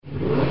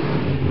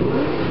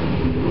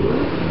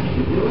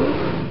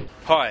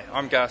Hi,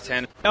 I'm Garth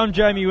Tander. I'm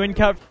Jamie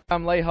Whincup.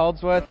 I'm Lee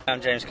Holdsworth. I'm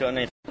James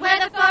Courtney. We're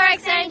the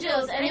Forex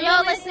Angels, and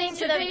you're listening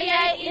to the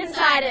V8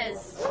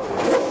 Insiders.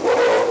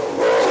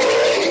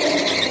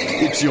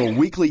 It's your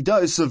weekly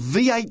dose of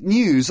V8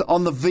 news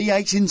on the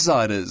V8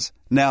 Insiders.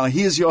 Now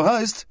here's your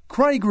host,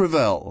 Craig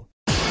Revell.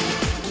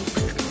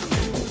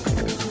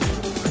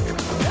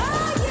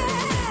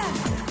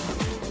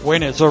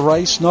 When is a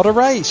race not a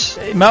race?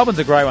 Melbourne's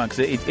a great one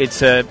because it's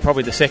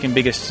probably the second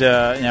biggest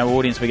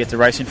audience we get to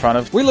race in front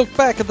of. We look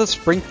back at the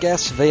Sprint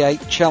Gas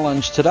V8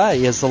 Challenge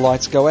today as the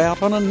lights go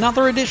out on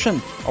another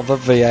edition of the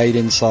V8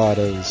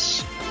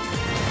 Insiders.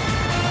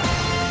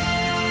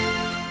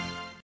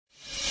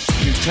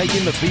 You've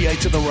taken the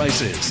V8 to the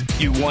races.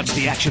 You watch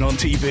the action on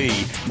TV.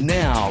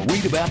 Now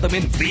read about them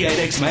in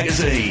V8X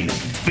Magazine.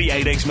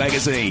 V8X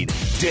Magazine,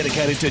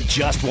 dedicated to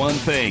just one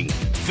thing,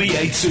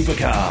 V8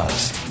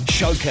 supercars.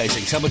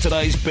 Showcasing some of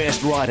today's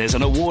best writers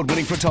and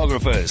award-winning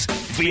photographers,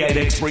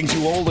 V8X brings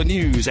you all the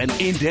news and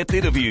in-depth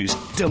interviews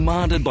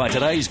demanded by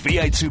today's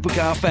V8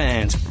 supercar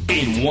fans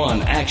in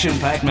one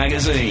action-packed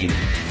magazine.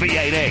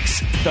 V8X,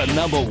 the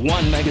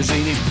 #1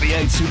 magazine in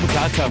V8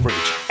 supercar coverage.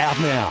 Out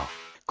now.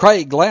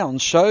 Craig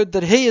Lowndes showed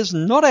that he is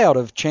not out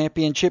of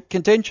championship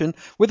contention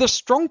with a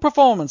strong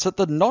performance at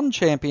the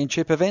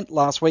non-championship event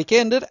last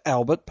weekend at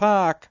Albert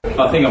Park.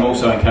 I think I'm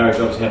also encouraged,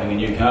 obviously, having a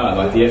new car.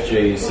 Like the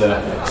FG is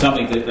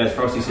something that, as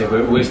Frosty said,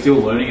 we're still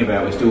learning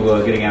about. We're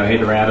still getting our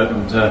head around it,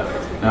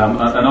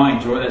 and I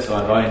enjoy that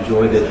side. I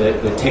enjoy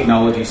the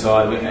technology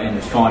side of it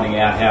and finding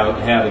out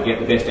how to get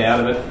the best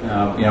out of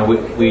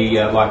it. We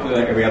like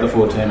every other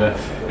Ford team,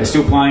 are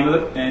still playing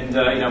with it,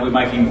 and we're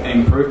making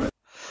improvements.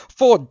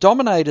 Ford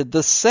dominated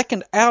the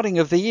second outing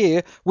of the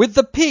year with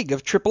the Pig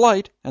of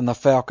 888 and the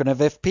Falcon of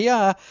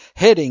FPR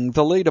heading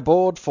the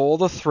leaderboard for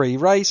the 3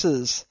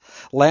 races.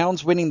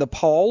 Lowndes winning the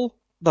pole,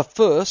 the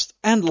first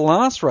and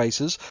last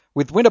races,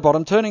 with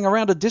Winterbottom turning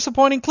around a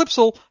disappointing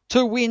Clipsal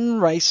to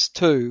win race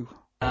 2.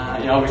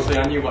 Obviously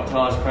I knew what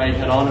tyres Craig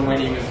had on, and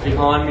when he was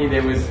behind me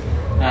there was,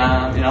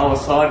 I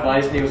was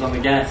sideways and he was on the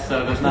gas,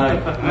 so there's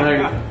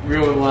no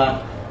real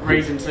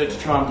reason to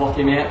try and block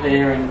him out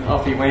there, and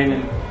off he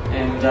went.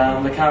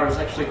 And the car was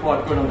actually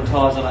quite good on the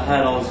tyres that I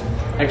had. I was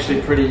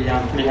actually pretty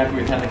happy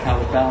with how the car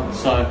was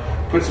balanced. So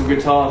put some good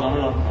tyres on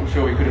it. I'm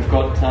sure we could have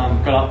got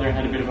up there and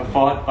had a bit of a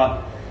fight,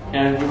 but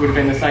it would have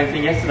been the same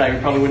thing yesterday. We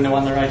probably wouldn't have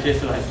won the race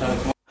yesterday. So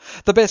it's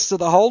the best of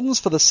the Holdens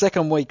for the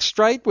second week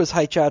straight was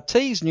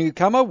HRT's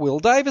newcomer Will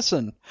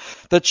Davison,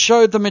 that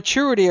showed the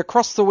maturity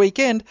across the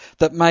weekend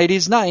that made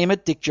his name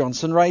at Dick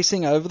Johnson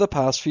Racing over the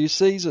past few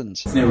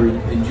seasons. It's never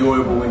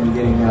enjoyable when you're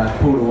getting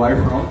pulled away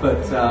from it,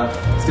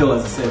 but still,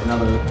 as I said,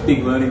 another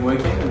big learning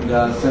weekend,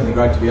 and certainly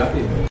great to be up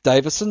here.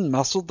 Davison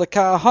muscled the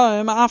car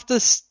home after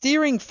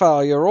steering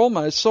failure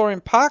almost saw him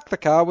park the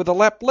car with a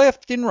lap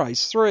left in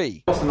race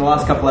 3. The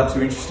last couple of laps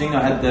were interesting.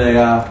 I had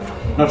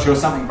not sure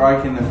something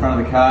broke in the front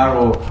of the car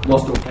or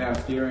lost all power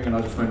steering, and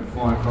I just went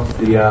flying across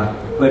the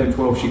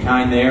 11-12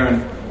 chicane there,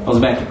 and I was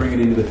about to bring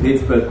it into the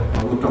pits, but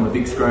I looked on the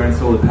big screen and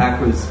saw the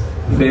pack was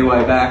a fair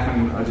way back,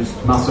 and I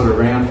just muscled it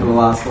around for the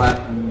last lap,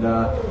 and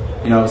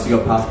obviously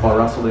got passed by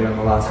Russell there in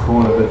the last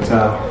corner, but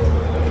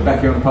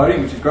back here on the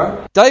podium, which is great.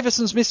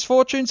 Davison's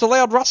misfortunes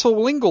allowed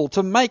Russell Lingle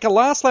to make a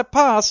last lap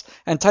pass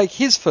and take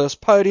his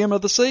first podium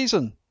of the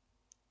season.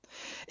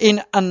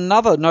 In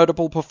another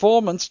notable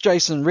performance,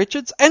 Jason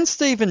Richards and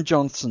Stephen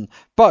Johnson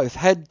both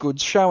had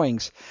good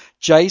showings.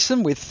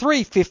 Jason with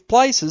 3 fifth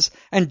places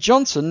and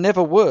Johnson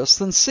never worse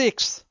than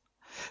 6th.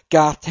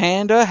 Garth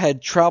Tander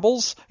had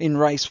troubles in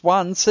race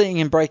 1, seeing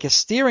him break a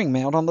steering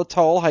mount on the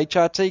Toll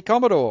HRT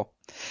Commodore.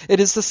 It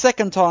is the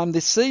second time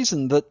this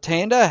season that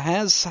Tander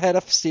has had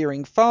a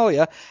steering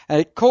failure, and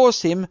it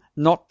caused him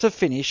not to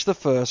finish the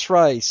first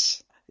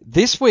race.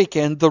 This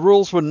weekend, the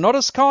rules were not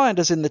as kind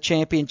as in the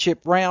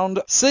championship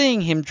round,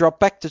 seeing him drop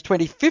back to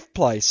 25th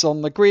place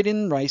on the grid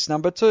in race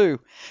number 2.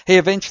 He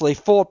eventually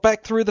fought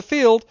back through the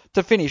field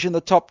to finish in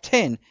the top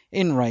 10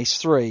 in race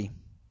 3.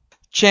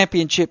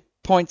 Championship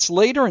points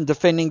leader and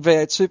defending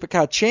V8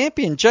 Supercar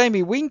champion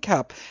Jamie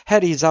Whincup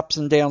had his ups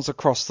and downs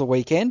across the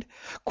weekend.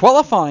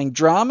 Qualifying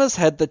dramas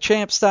had the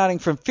champ starting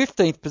from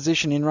 15th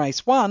position in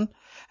race 1,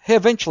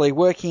 eventually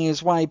working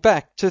his way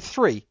back to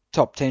 3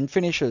 top 10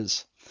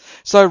 finishes.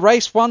 So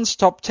race 1's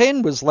top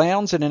 10 was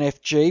Lowndes in an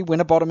FG,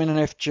 Winterbottom in an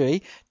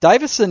FG,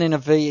 Davison in a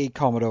VE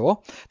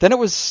Commodore, then it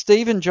was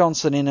Stephen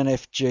Johnson in an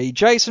FG,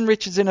 Jason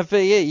Richards in a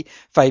VE,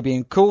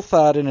 Fabian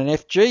Coulthard in an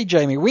FG,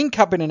 Jamie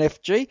Whincup in an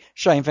FG,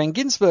 Shane Van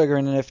Gisbergen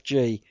in an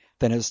FG.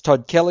 Then it was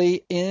Todd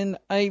Kelly in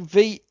a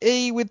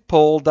VE with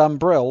Paul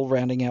Dumbrell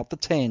rounding out the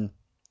 10.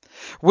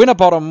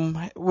 Winterbottom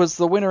was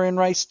the winner in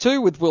race 2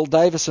 with Will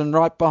Davison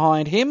right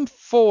behind him,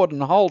 Ford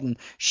and Holden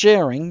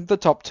sharing the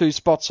top 2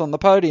 spots on the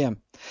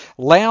podium.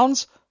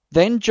 Lowndes,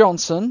 then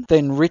Johnson,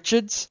 then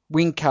Richards,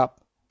 Whincup,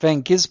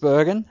 Van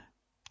Gisbergen,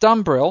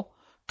 Dumbrell,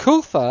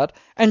 Coulthard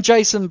and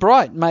Jason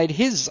Bright made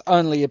his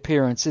only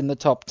appearance in the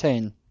top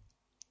 10.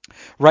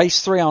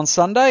 Race 3 on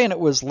Sunday, and it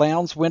was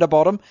Lowndes,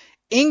 Winterbottom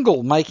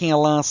Ingle making a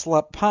last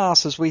lap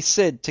pass, as we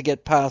said, to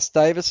get past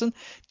Davison.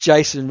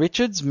 Jason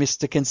Richards,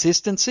 Mr.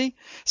 Consistency.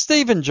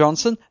 Stephen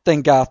Johnson,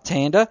 then Garth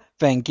Tander,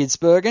 Van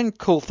Gisbergen,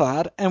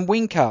 Coulthard and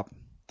Whincup.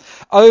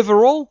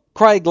 Overall,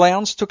 Craig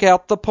Lowndes took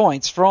out the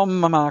points from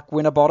Mark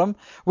Winterbottom.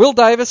 Will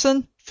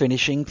Davison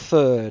finishing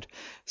third.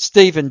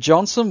 Stephen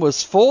Johnson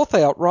was fourth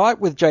outright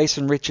with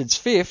Jason Richards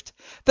fifth.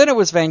 Then it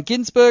was Van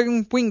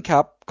Gisbergen,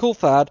 Whincup,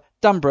 Coulthard,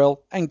 Dumbrell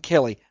and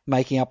Kelly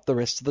making up the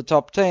rest of the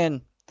top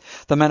 10.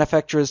 The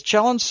Manufacturers'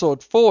 Challenge saw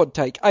Ford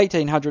take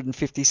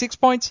 1,856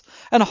 points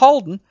and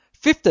Holden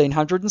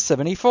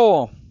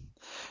 1,574.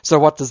 So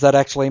what does that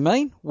actually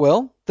mean?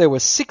 Well, there were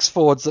 6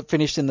 Fords that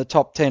finished in the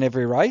top 10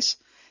 every race.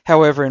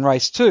 However, in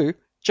race 2,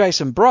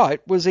 Jason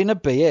Bright was in a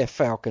BF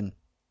Falcon.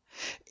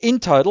 In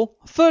total,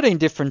 13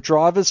 different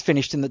drivers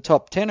finished in the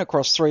top 10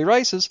 across 3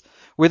 races,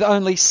 with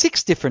only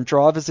 6 different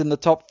drivers in the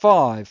top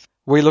 5.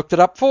 We looked it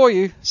up for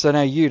you, so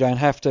now you don't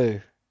have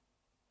to.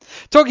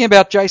 Talking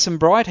about Jason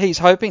Bright, he's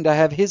hoping to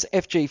have his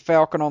FG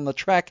Falcon on the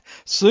track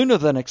sooner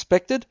than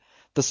expected.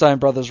 The Stone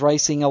Brothers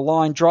Racing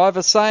aligned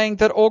driver saying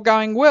that all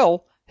going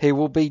well, he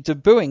will be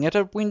debuting it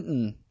at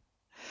Winton.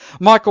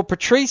 Michael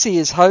Patrese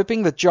is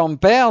hoping that John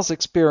Bow's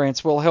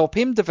experience will help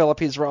him develop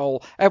his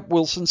role at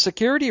Wilson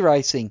Security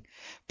Racing.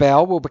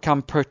 Bow will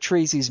become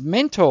Patrese's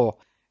mentor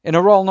in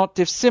a role not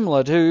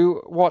dissimilar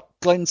to what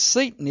Glenn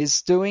Seaton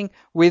is doing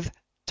with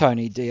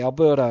Tony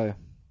D'Alberto.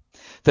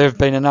 There have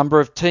been a number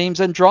of teams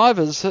and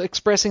drivers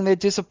expressing their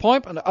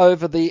disappointment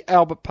over the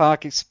Albert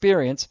Park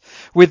experience,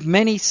 with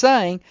many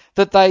saying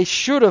that they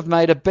should have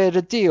made a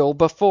better deal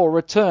before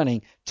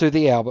returning to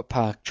the Albert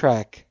Park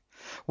track.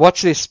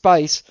 Watch this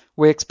space.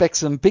 We expect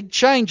some big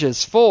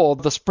changes for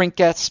the Sprint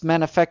Gas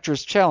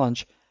Manufacturers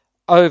Challenge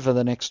over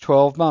the next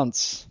 12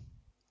 months.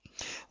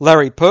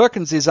 Larry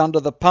Perkins is under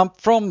the pump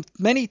from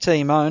many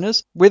team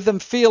owners, with them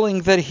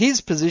feeling that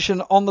his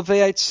position on the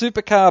V8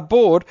 Supercar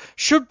board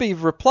should be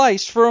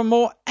replaced for a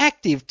more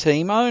active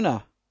team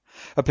owner.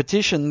 A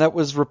petition that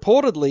was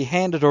reportedly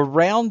handed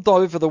around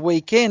over the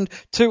weekend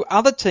to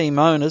other team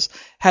owners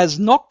has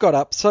not got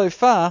up so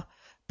far,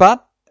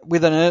 but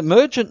with an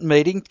emergent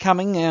meeting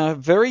coming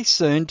very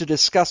soon to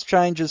discuss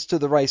changes to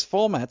the race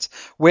formats,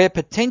 where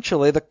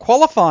potentially the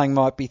qualifying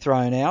might be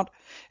thrown out,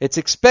 it's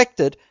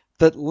expected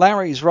that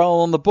Larry's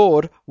role on the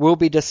board will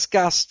be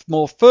discussed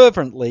more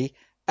fervently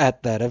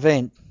at that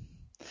event.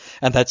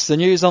 And that's the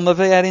news on the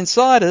V8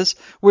 Insiders.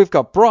 We've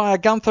got Briar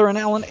Gunther and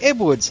Alan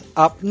Edwards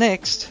up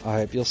next. I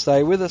hope you'll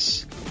stay with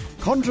us.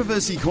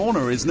 Controversy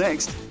Corner is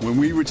next when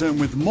we return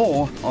with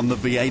more on the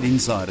V8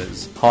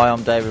 Insiders. Hi,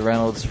 I'm David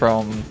Reynolds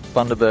from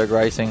Bundaberg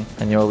Racing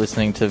and you're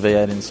listening to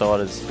V8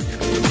 Insiders.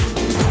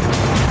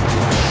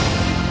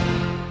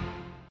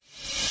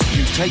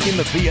 Taking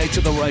the V8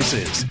 to the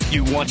races.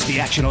 You watch the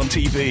action on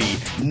TV.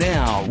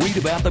 Now read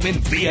about them in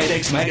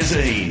V8X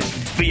Magazine.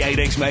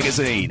 V8X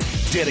Magazine,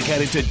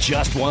 dedicated to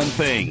just one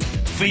thing,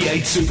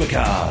 V8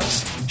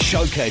 Supercars.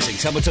 Showcasing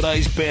some of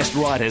today's best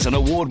writers and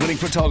award-winning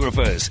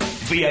photographers,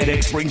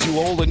 V8X brings you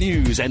all the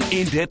news and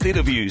in-depth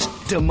interviews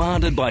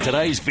demanded by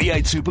today's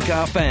V8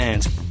 Supercar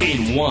fans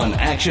in one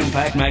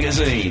action-packed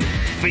magazine.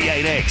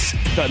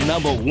 V8X, the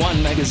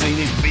 #1 magazine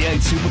in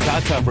V8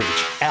 Supercar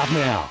coverage. Out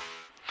now.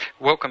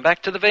 Welcome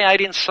back to the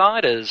V8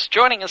 Insiders.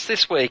 Joining us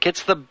this week,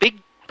 it's the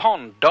Big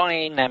Pond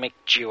dynamic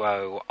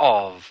duo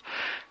of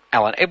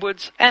Alan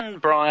Edwards and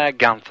Briar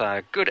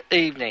Gunther. Good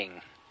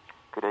evening.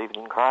 Good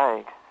evening,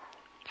 Craig.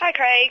 Hi,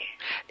 Craig.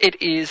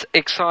 It is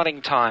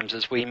exciting times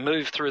as we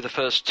move through the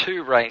first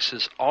 2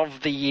 races of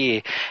the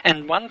year.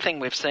 And one thing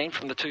we've seen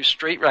from the 2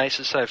 street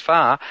races so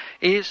far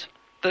is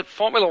that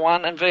Formula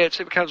One and V8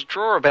 Supercars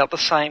draw about the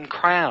same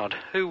crowd.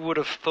 Who would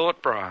have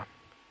thought, Briar?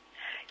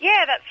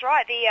 Yeah, that's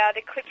right.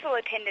 The Clipsal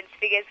attendance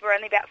figures were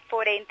only about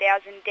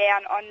 14,000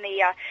 down on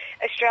the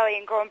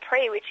Australian Grand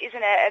Prix, which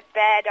isn't a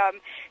bad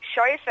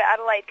show for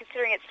Adelaide,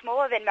 considering it's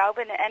smaller than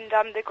Melbourne, and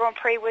the Grand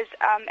Prix was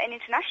an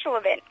international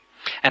event.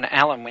 And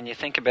Alan, when you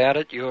think about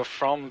it, you're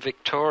from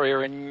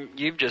Victoria and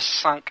you've just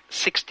sunk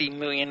 $60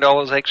 million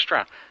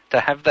extra to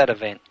have that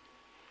event.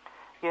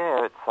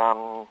 Yeah,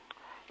 it's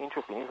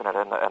interesting, isn't it?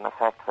 And the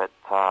fact that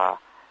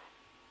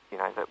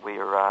that we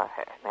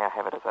now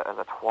have it as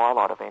a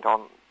twilight event.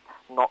 I'm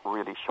not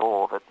really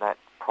sure that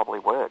probably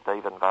worked,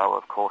 even though,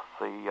 of course,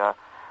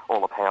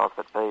 all the powers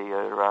that be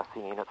are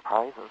singing its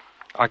praises.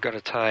 I got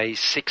to tell you,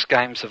 6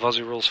 games of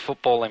Aussie Rules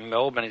football in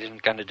Melbourne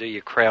isn't going to do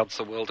your crowds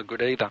the world of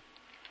good either.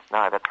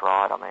 No, that's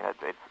right. I mean,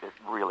 it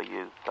really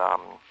is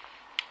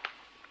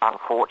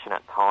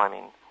unfortunate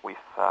timing with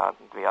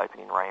the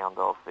opening round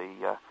of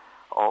the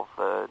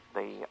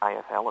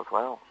AFL as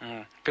well.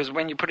 Because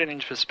when you put it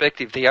into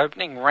perspective, the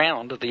opening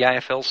round of the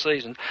AFL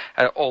season,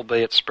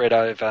 albeit spread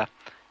over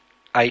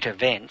 8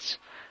 events,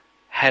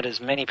 had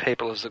as many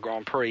people as the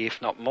Grand Prix, if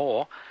not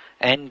more,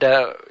 and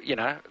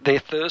their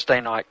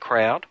Thursday night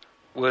crowd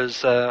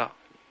was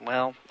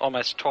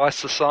almost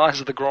twice the size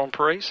of the Grand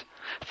Prix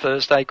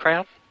Thursday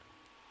crowd.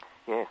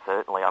 Yeah,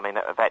 certainly. I mean,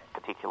 that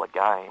particular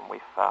game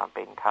with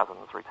Ben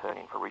Cousins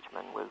returning for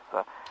Richmond was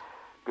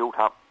built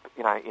up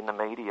in the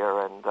media,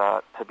 and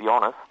to be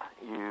honest,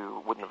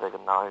 you wouldn't have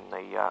even known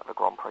the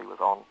Grand Prix was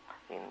on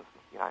in,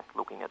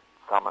 looking at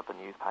some of the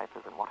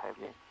newspapers and what have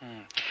you.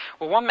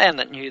 Well, one man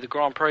that knew the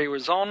Grand Prix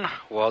was on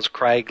was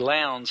Craig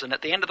Lowndes, and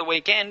at the end of the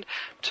weekend,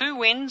 2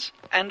 wins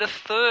and a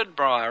third,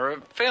 Briar,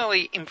 a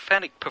fairly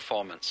emphatic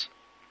performance.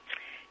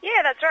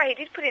 Yeah, that's right. He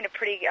did put in a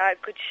pretty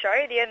good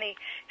show. The only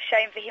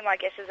shame for him, I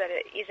guess, is that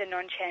it is a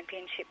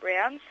non-championship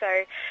round.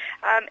 So,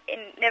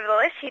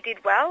 nevertheless, he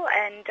did well,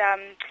 and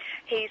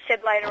he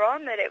said later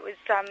on that it was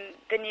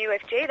the new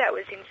FG that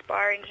was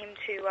inspiring him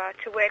to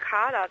work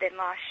harder than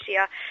last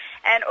year,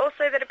 and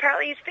also that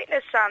apparently his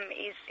fitness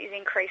is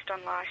increased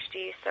on last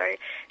year. So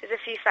there's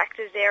a few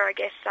factors there, I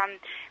guess,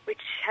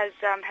 which has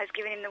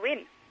given him the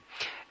win.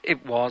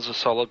 It was a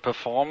solid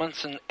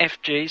performance, and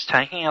FG's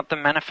taking out the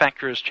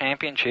Manufacturers'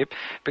 Championship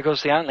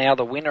because the only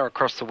other winner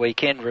across the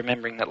weekend,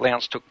 remembering that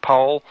Lowndes took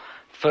pole,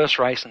 first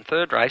race and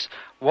third race,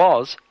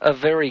 was a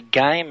very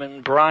game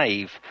and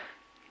brave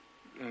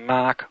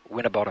Mark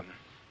Winterbottom.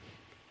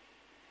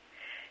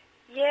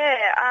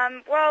 Yeah,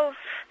 well,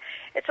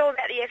 it's all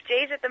about the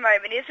FGs at the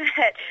moment, isn't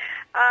it?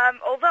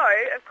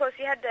 Although, of course,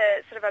 you had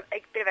the sort of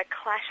a bit of a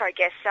clash, I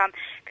guess,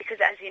 because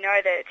as you know,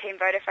 the Team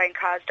Vodafone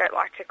cars don't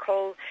like to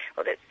call,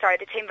 the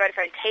Team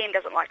Vodafone team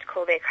doesn't like to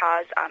call their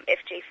cars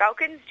FG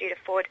Falcons due to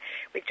Ford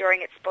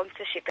withdrawing its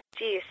sponsorship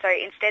this year. So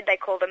instead, they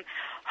call them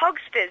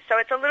Hogsters. So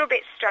it's a little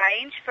bit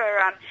strange for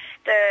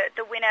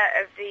the winner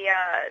of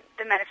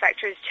the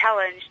Manufacturers'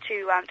 Challenge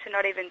to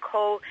not even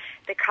call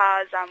the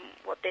cars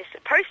what they're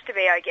supposed to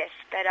be, I guess.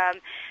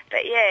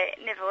 But yeah,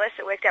 nevertheless,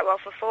 it worked out well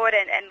for Ford,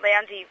 and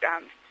Lowndesy,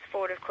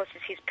 Ford, of course,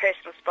 is his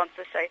personal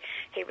sponsor, so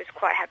he was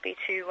quite happy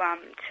to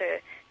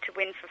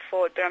win for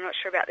Ford, but I'm not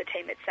sure about the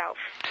team itself.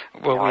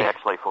 Well, I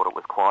actually thought it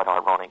was quite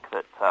ironic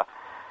that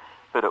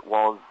it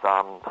was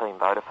Team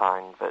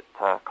Vodafone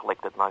that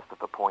collected most of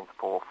the points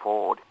for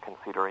Ford,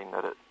 considering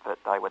that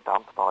they were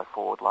dumped by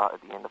Ford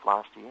at the end of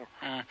last year.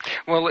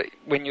 Well,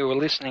 when you were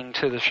listening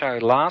to the show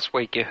last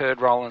week, you heard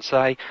Roland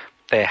say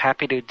they're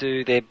happy to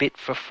do their bit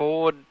for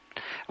Ford.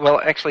 Well,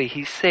 actually,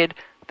 he said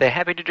they're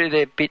happy to do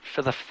their bit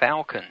for the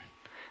Falcon,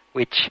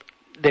 which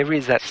there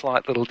is that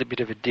slight little bit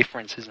of a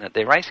difference, isn't it?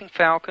 They're racing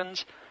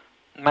Falcons,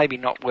 maybe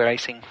not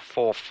racing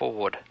for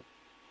Ford.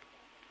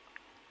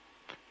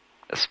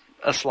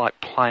 A slight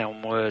play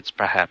on words,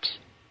 perhaps.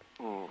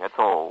 It's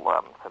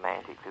all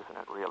semantics, isn't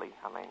it, really?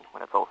 I mean,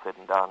 when it's all said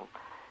and done,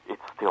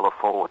 it's still a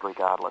Ford,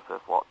 regardless of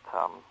what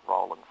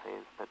Roland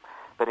says.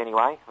 But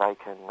anyway, they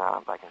can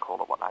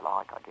call it what they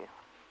like, I guess.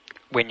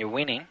 When you're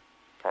winning,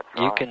 that's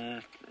right. You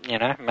can,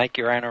 make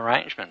your own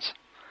arrangements.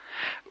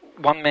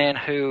 One man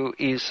who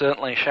is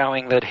certainly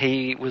showing that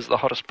he was the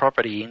hottest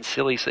property in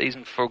silly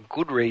season for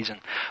good reason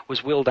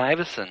was Will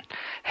Davison.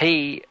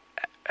 He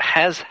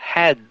has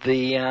had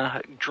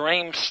the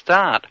dream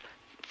start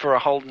for a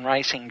Holden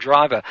Racing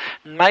driver.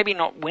 Maybe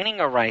not winning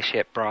a race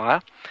yet,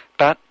 Briar,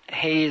 but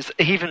he's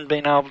even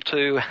been able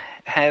to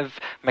have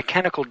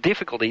mechanical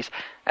difficulties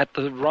at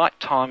the right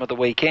time of the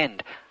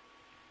weekend.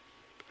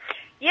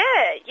 Yeah,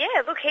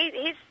 look,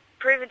 he's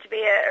proven to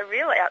be a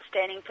really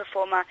outstanding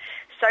performer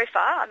so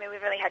far. I mean,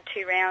 we've only had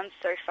 2 rounds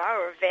so far,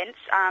 or events.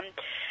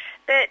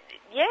 But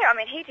yeah, I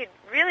mean, he did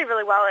really,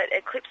 really well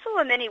at Clipsal,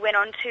 and then he went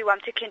on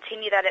to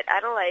continue that at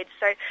Adelaide.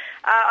 So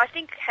I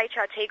think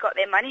HRT got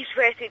their money's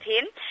worth with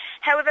him.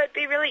 However, it'd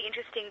be really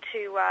interesting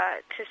to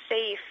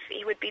see if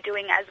he would be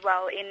doing as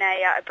well in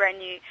a brand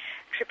new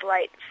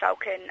 888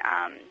 Falcon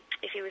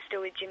if he was still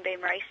with Jim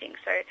Beam Racing.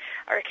 So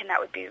I reckon that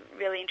would be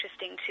really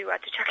interesting to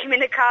chuck him in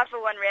the car for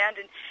one round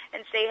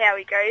and see how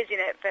he goes in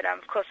it. But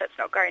of course, that's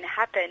not going to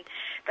happen.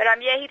 But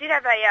yeah, he did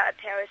have a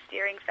power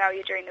steering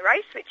failure during the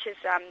race, which has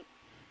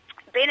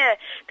been a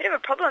bit of a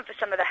problem for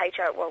some of the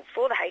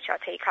for the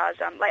HRT cars.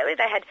 Lately,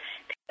 they had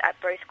at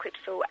both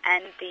Clipsal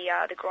and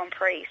the Grand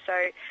Prix. So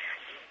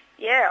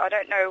yeah, I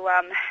don't know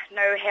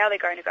how they're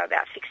going to go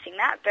about fixing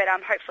that, but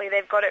hopefully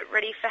they've got it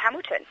ready for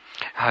Hamilton.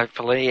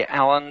 Hopefully,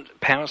 Alan,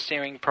 power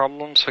steering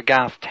problems for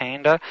Garth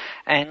Tander,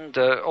 and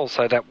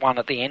also that one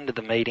at the end of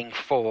the meeting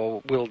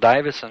for Will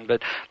Davison.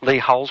 But Lee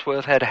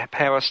Holsworth had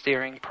power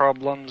steering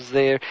problems.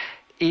 There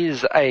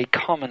is a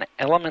common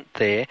element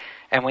there,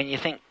 and when you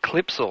think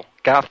Clipsal,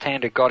 Garth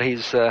Tander got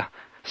his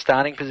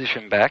starting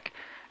position back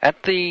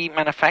at the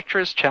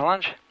Manufacturers'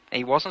 Challenge.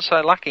 He wasn't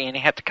so lucky, and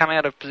he had to come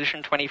out of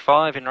position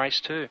 25 in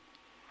race 2.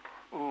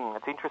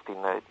 It's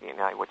interesting that,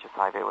 what you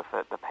say there with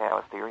the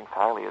power steering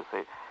failures.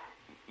 That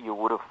you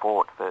would have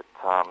thought that,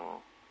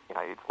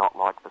 it's not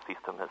like the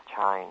system has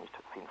changed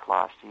since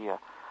last year,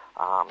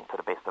 to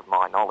the best of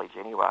my knowledge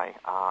anyway.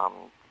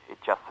 It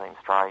just seems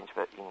strange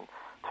that in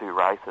 2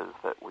 races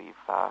that we've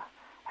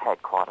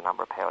had quite a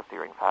number of power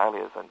steering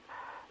failures, and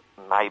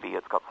maybe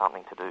it's got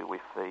something to do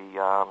with the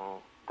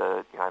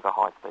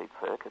high-speed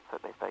circuits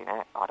that they've been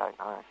at. I don't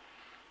know.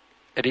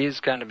 It is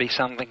going to be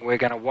something we're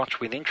going to watch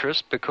with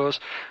interest, because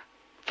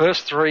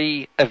first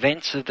 3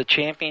 events of the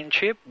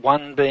championship,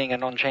 one being a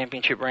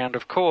non-championship round,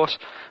 of course,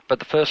 but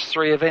the first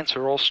 3 events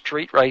are all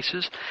street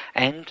races,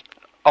 and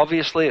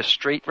obviously a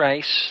street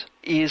race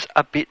is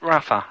a bit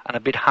rougher and a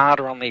bit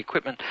harder on the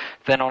equipment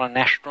than on a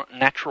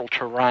natural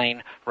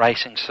terrain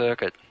racing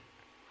circuit.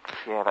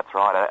 Yeah, that's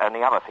right. And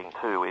the other thing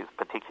too is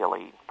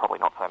particularly, probably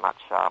not so much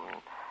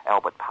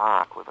Albert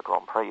Park with the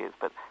Grand Prix is,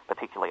 but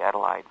particularly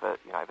Adelaide, that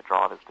the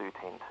drivers do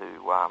tend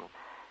to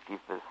give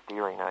the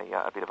steering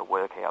a bit of a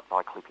workout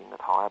by clipping the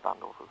tyre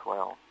bundles as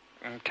well.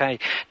 Okay.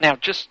 Now,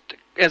 just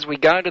as we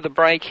go to the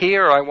break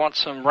here, I want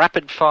some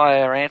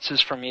rapid-fire answers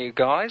from you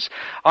guys.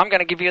 I'm going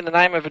to give you the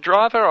name of a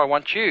driver. I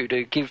want you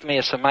to give me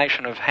a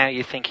summation of how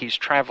you think he's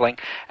travelling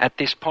at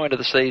this point of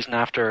the season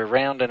after a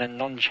round and a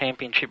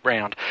non-championship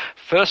round.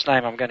 First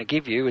name I'm going to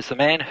give you is the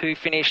man who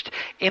finished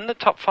in the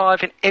top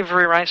 5 in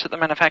every race at the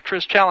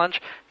Manufacturers'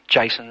 Challenge,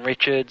 Jason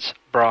Richards,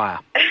 Briar.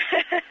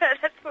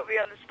 That's put me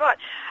on the spot.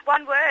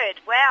 One word,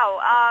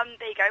 wow.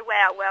 There you go,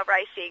 wow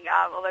racing,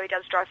 although he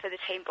does drive for the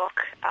Team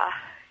Block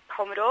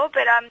Commodore,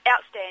 but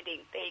outstanding,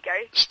 there you go.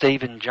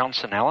 Stephen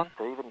Johnson, Alan?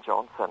 Stephen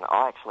Johnson,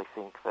 I actually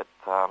think that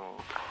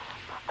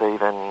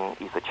Stephen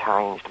is a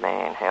changed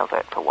man. How's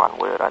that for one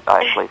word? I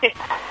actually think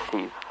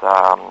he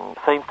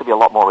seems to be a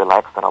lot more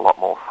relaxed and a lot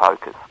more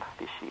focused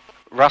this year.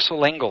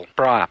 Russell Engel,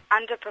 Briar.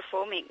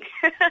 Underperforming.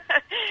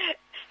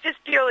 Just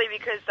purely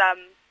because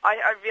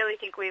I really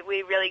think we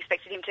really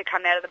expected him to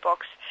come out of the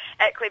box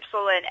at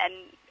Clipsal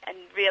and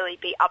really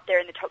be up there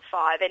in the top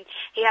 5, and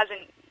he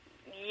hasn't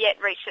yet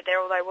reached it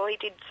there, although, well, he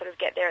did sort of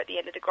get there at the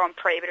end of the Grand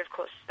Prix, but of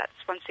course that's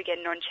once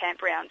again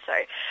non-champ round. So,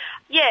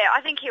 yeah,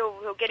 I think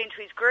he'll get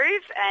into his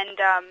groove and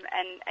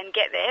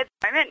get there. At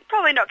the moment,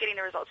 probably not getting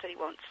the results that he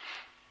wants.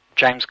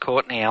 James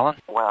Courtney, Alan?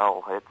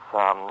 Well, it's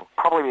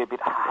probably a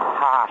bit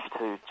harsh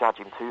to judge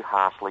him too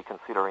harshly,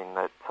 considering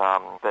that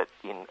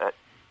at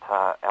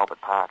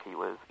Albert Park he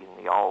was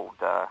in the old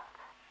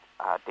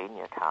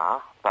Denia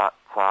car, but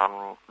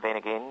then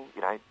again,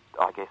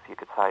 I guess you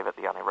could say that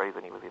the only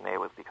reason he was in there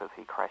was because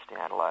he crashed in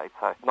Adelaide.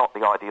 So not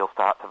the ideal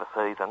start to the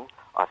season.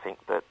 I think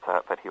that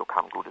he'll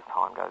come good as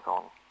time goes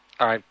on.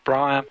 All right,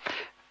 Brian.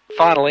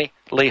 Finally,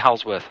 Lee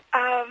Holsworth.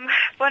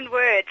 One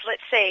word.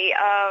 Let's see.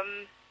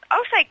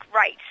 I'll say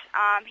great.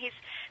 His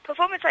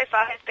performance so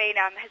far has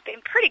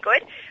been pretty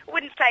good. I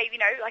wouldn't say,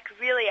 like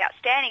really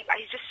outstanding, but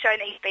he's just shown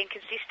that he's been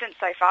consistent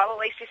so far. Well,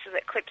 at least this was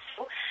at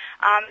Clipsal.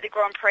 The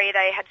Grand Prix,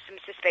 they had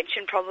some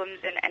suspension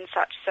problems and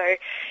such, so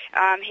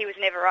he was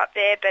never up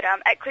there. But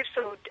at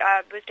Clipsal,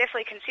 was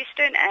definitely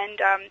consistent and,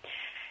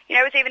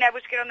 was even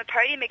able to get on the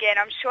podium again.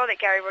 I'm sure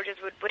that Gary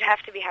Rogers would have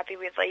to be happy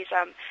with Lee's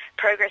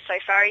progress so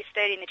far. He's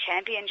third in the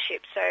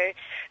championship. So,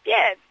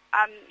 yeah,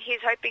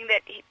 he's hoping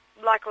that,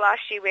 like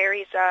last year where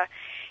his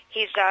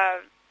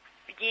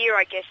year,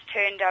 I guess,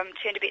 turned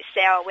a bit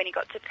sour when he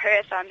got to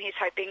Perth. He's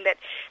hoping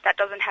that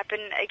doesn't happen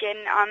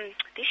again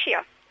this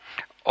year.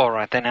 All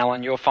right then,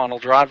 Alan, your final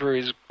driver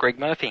is Greg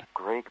Murphy.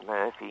 Greg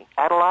Murphy.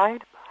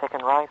 Adelaide,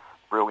 second race,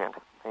 brilliant.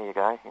 There you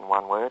go, in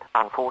one word.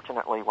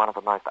 Unfortunately, one of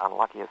the most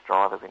unluckiest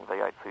drivers in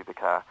V8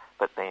 Supercar,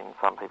 but then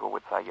some people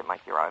would say you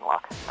make your own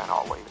luck, and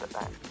I'll leave it at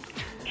that.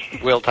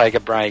 We'll take a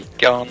break,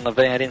 go on the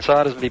V8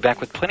 Insiders and be back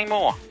with plenty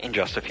more in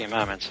just a few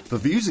moments. The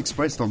views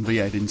expressed on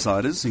V8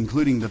 Insiders,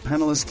 including the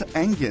panellists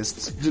and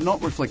guests, do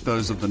not reflect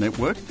those of the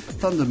network,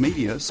 Thunder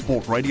Media,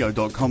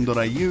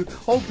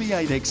 sportradio.com.au or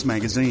V8X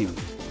Magazine.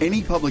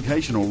 Any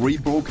publication or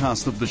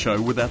rebroadcast of the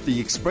show without the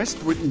expressed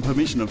written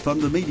permission of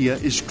Thunder Media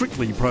is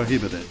strictly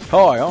prohibited.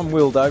 Hi, I'm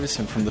Will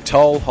Davison from the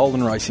Toll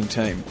Holden Racing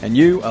Team, and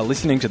you are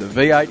listening to the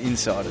V8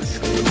 Insiders.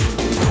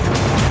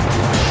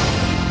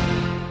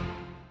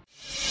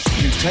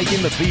 Take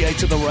in the V8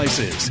 to the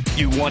races.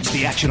 You watch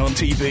the action on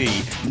TV.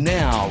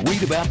 Now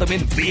read about them in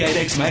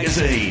V8X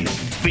Magazine.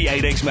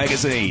 V8X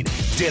Magazine,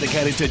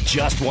 dedicated to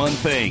just one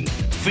thing,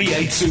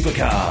 V8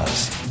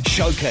 Supercars.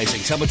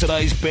 Showcasing some of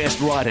today's best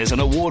writers and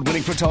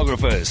award-winning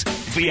photographers,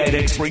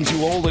 V8X brings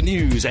you all the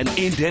news and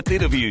in-depth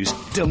interviews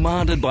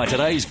demanded by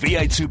today's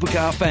V8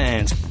 Supercar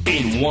fans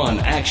in one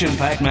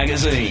action-packed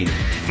magazine.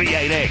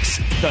 V8X,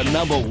 the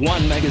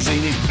 #1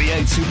 magazine in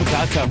V8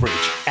 Supercar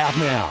coverage. Out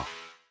now.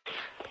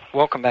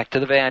 Welcome back to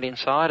the V8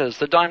 Insiders,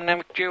 the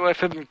dynamic duo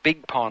from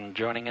Big Pond,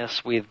 joining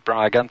us with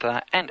Brian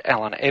Gunther and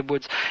Alan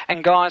Edwards.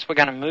 And guys, we're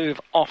going to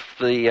move off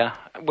the,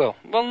 well,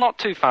 not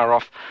too far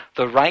off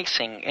the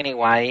racing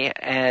anyway,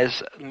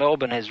 as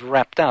Melbourne has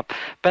wrapped up.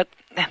 But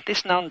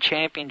this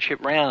non-championship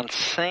round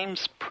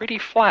seems pretty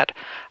flat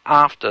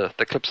after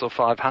the Clipsal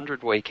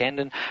 500 weekend.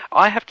 And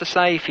I have to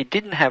say, if you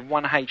didn't have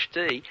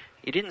 1HD,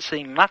 you didn't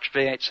see much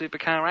V8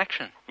 Supercar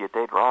action. You're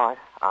dead right.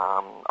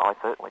 I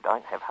certainly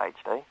don't have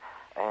HD.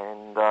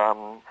 And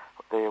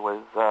there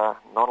was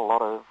not a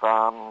lot of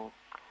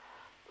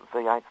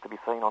V8s to be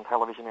seen on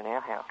television in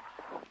our house.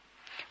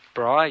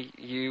 Bri,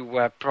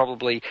 you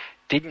probably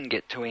didn't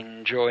get to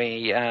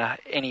enjoy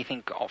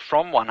anything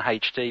from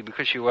 1HD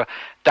because you were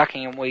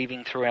ducking and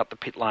weaving throughout the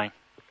pit lane.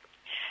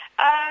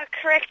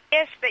 Correct,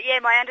 yes, but yeah,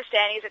 my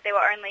understanding is that there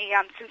were only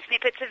some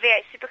snippets of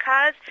V8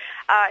 Supercars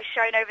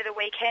shown over the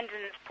weekend,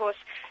 and of course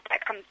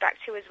that comes back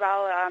to as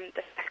well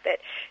the fact that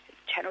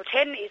Channel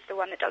 10 is the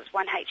one that does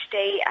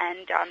 1HD,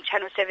 and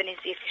Channel 7 is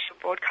the official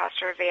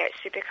broadcaster of V8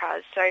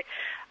 Supercars. So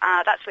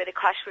that's where the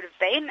clash would have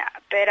been.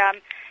 But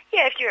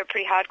Yeah, if you're a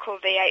pretty hardcore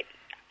V8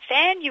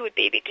 fan, you would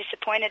be a bit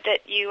disappointed that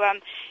you,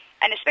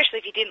 and especially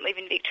if you didn't live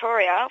in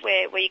Victoria,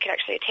 where you could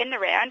actually attend the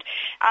round,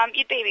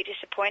 you'd be a bit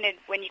disappointed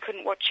when you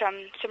couldn't watch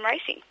some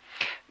racing.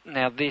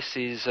 Now, this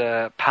is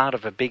part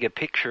of a bigger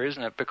picture,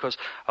 isn't it? Because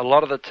a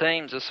lot of the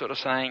teams are sort of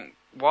saying,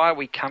 why are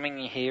we coming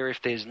here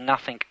if there's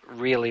nothing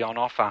really on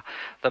offer?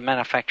 The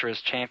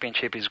Manufacturers'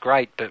 Championship is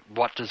great, but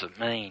what does it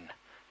mean?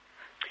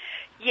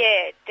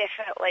 Yeah,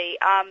 definitely.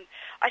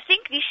 I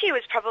think this year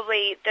was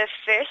probably the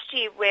first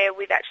year where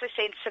we've actually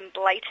seen some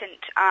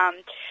blatant,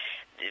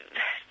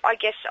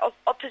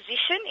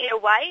 opposition in a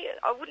way.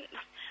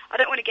 I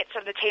don't want to get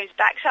some of the teams'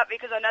 backs up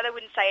because I know they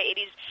wouldn't say it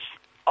is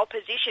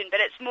opposition, but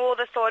it's more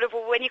the thought of,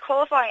 well, when you're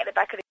qualifying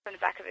from the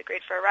back of the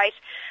grid for a race,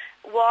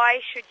 why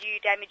should you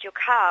damage your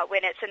car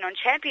when it's a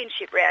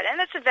non-championship round? And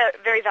that's a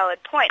very valid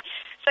point.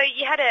 So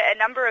you had a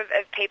number of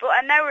people,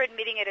 and they were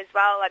admitting it as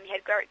well. You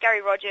had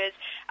Gary Rogers,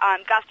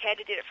 Gus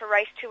Tander did it for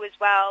race 2 as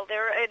well.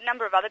 There were a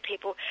number of other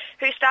people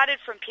who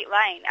started from pit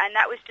lane, and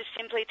that was just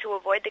simply to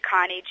avoid the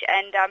carnage.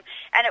 And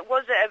it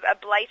was a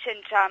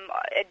blatant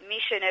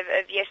admission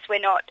of yes, we're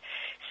not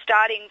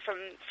starting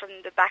from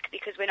the back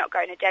because we're not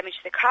going to damage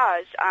the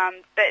cars.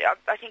 But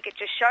I think it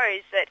just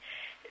shows that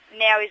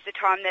now is the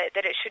time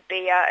that it should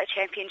be a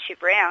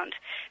championship round,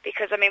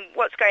 because,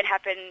 what's going to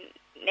happen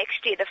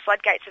next year? The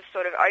floodgates have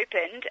sort of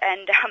opened,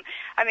 and,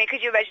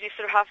 could you imagine if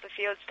sort of half the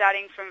field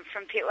starting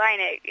from pit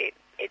lane?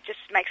 It just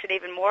makes it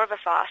even more of a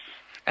farce.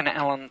 And,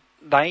 Alan,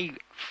 they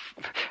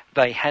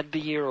had the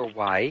year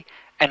away,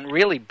 and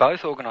really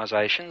both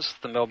organisations,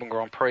 the Melbourne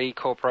Grand Prix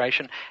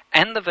Corporation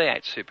and the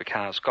V8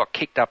 Supercars, got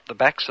kicked up the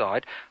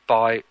backside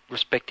by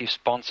respective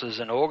sponsors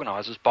and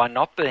organisers by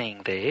not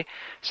being there.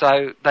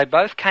 So they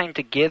both came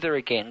together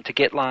again to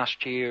get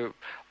last year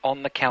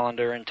on the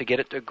calendar and to get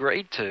it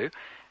agreed to.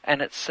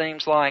 And it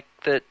seems like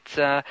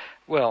that,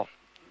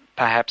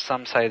 perhaps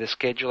some say the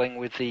scheduling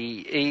with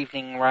the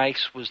evening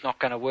race was not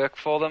going to work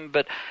for them,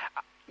 but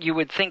you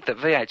would think that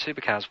V8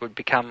 Supercars would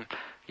become,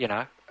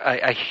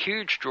 a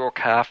huge draw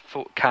card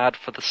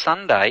for the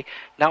Sunday,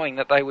 knowing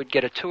that they would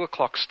get a 2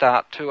 o'clock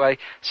start to a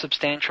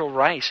substantial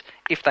race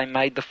if they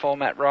made the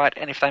format right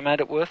and if they made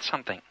it worth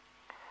something.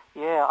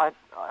 Yeah,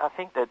 I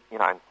think that,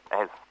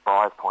 as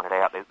Bryce pointed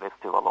out, there's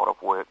still a lot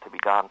of work to be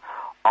done.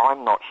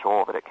 I'm not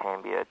sure that it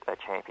can be a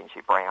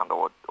championship round,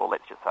 or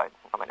let's just say,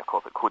 of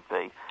course it could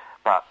be,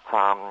 but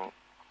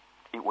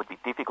it would be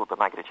difficult to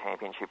make it a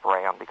championship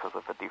round because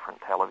of the different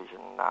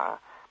television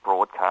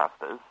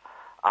broadcasters.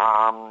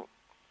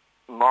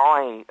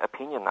 My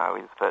opinion, though,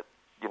 is that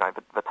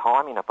the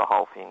timing of the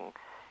whole thing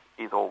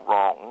is all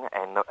wrong,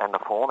 and the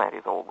format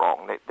is all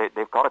wrong.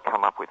 They've got to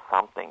come up with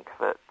something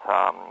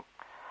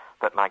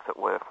that makes it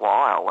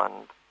worthwhile,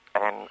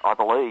 and I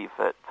believe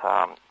that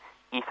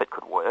if it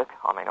could work,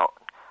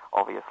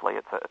 obviously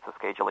it's a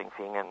scheduling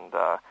thing, and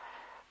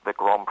the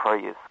Grand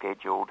Prix is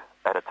scheduled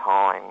at a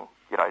time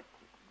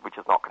which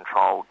is not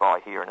controlled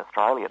by here in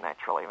Australia.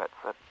 Naturally,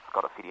 it's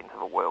got to fit into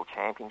the World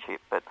Championship,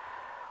 but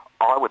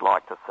I would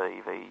like to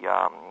see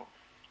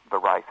the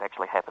race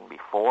actually happen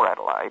before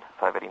Adelaide,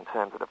 so that in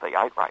terms of the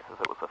V8 races,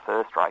 it was the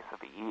first race of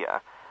the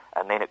year,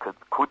 and then it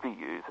could be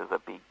used as a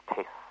big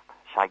test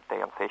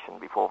shakedown session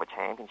before the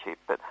championship.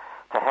 But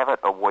to have it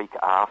a week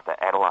after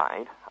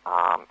Adelaide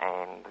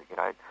and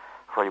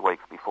 3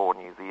 weeks before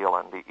New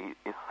Zealand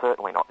is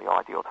certainly not the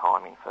ideal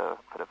timing for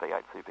the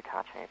V8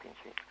 Supercar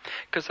Championship.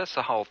 Because that's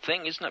the whole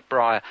thing, isn't it,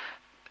 Briar?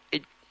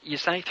 You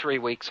say 3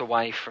 weeks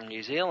away from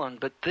New Zealand,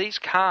 but these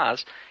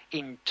cars,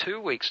 in 2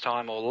 weeks'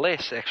 time or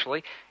less,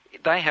 actually,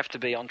 they have to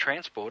be on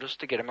transporters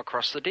to get them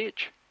across the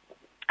ditch.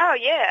 Oh,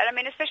 yeah,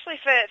 and especially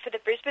for the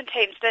Brisbane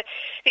teams. The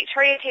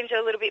Victoria teams are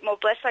a little bit more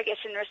blessed, I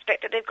guess, in the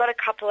respect that they've got a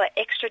couple of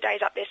extra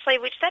days up their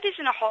sleeve, which that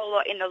isn't a whole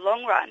lot in the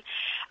long run.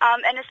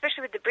 And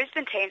especially with the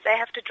Brisbane teams, they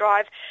have to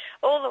drive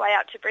all the way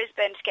out to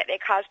Brisbane to get their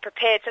cars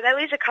prepared, so they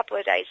lose a couple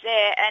of days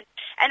there.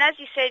 And as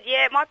you said,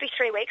 yeah, it might be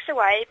 3 weeks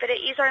away, but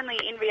it is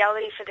only in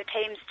reality for the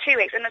teams 2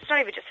 weeks. And it's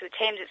not even just for the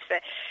teams, it's for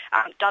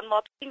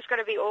Dunlop. Things got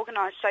to be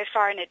organised so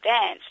far in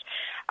advance.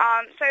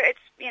 So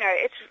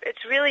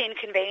it's really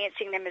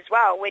inconveniencing them as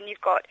well when you've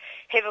got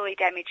heavily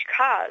damaged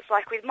cars,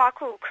 like with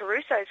Michael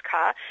Caruso's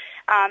car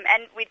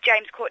and with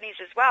James Courtney's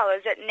as well,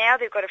 is that now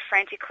they've got to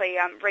frantically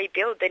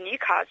rebuild their new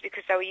cars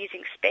because they were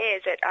using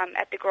spares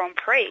at the Grand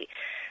Prix.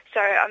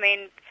 So,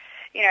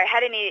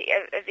 had any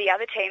of the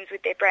other teams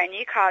with their brand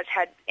new cars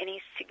had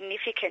any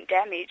significant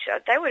damage,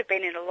 they would have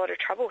been in a lot of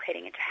trouble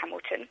heading into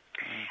Hamilton.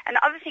 And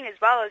the other thing as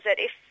well is that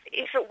if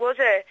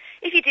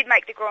you did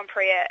make the Grand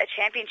Prix a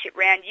championship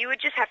round, you would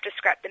just have to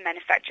scrap the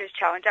Manufacturers'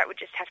 Challenge. That would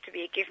just have to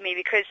be a give me,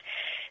 because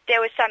there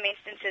were some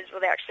instances,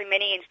 well, there are actually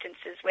many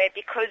instances, where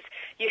because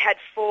you had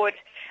Ford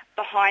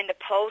behind the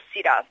pole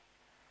sitter,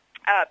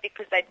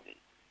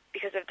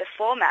 because of the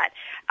format,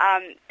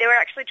 there were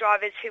actually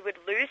drivers who would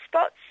lose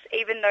spots,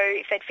 even though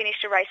if they'd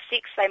finished a race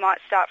 6, they might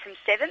start from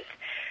 7th.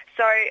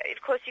 So,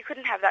 of course, you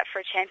couldn't have that for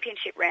a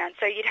championship round.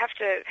 So you'd have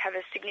to have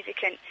a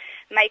significant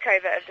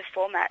makeover of the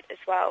format as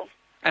well.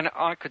 And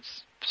I could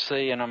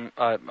see, and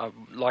I'd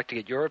like to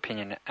get your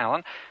opinion,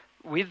 Alan,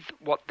 with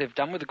what they've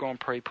done with the Grand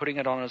Prix, putting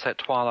it on as that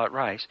twilight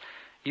race,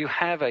 you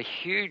have a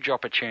huge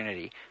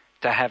opportunity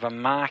to have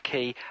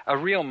a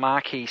real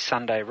marquee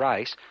Sunday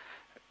race.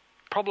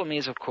 Problem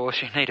is, of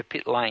course, you need a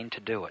pit lane to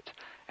do it,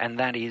 and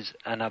that is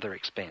another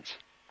expense.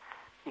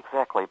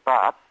 Exactly,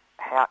 but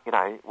how,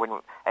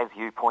 as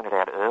you pointed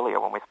out earlier,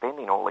 when we're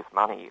spending all this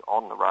money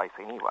on the race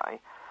anyway,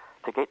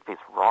 to get this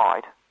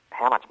right,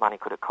 how much money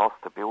could it cost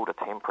to build a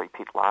temporary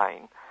pit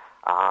lane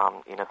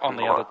in a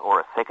similar,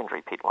 or a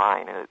secondary pit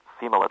lane,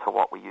 similar to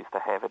what we used to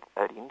have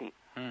at Indy?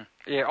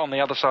 Yeah, on the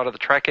other side of the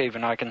track,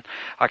 even I can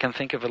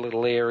think of a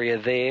little area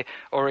there,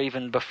 or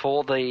even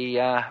before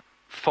the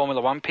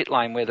Formula One pit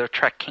lane where the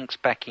track kinks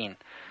back in.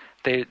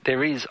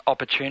 There is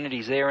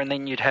opportunities there, and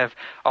then you'd have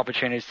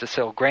opportunities to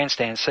sell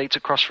grandstand seats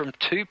across from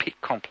 2 pit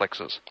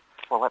complexes.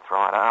 Well, that's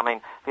right. I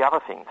mean, the other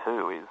thing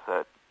too is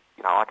that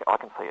I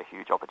can see a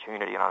huge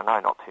opportunity, and I know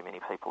not too many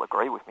people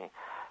agree with me,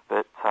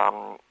 but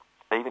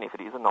even if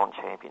it is a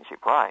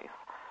non-championship race,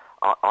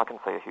 I can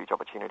see a huge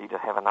opportunity to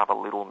have another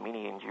little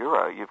mini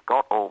enduro. You've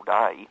got all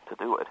day to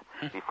do it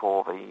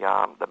before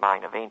the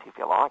main event, if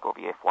you like, or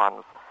the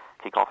F1s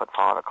kick off at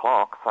 5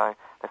 o'clock. So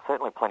there's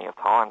certainly plenty of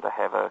time to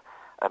have a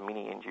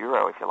mini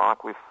enduro, if you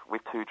like, with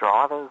 2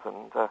 drivers,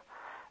 and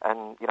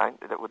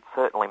that would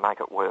certainly make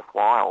it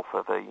worthwhile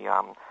for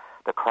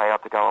the crowd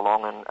to go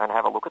along and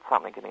have a look at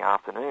something in the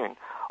afternoon.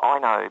 I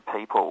know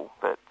people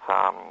that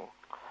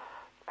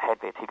had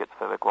their tickets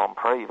for the Grand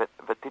Prix that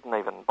didn't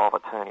even bother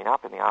turning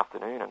up in the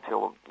afternoon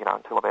until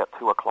about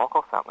 2 o'clock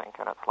or something,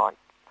 and it's like,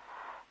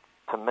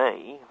 to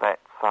me, that's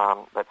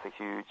a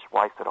huge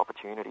wasted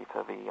opportunity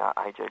for the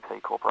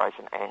AGT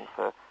Corporation and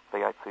for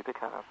V8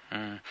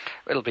 Supercars.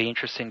 It'll be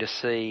interesting to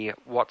see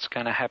what's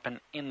going to happen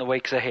in the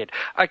weeks ahead.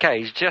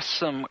 Okay, just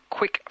some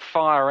quick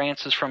fire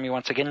answers from you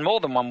once again. More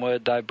than one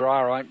word though, Bri.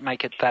 I won't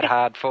make it that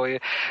hard for you.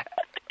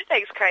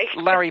 Thanks, Craig.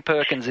 Larry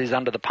Perkins is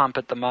under the pump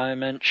at the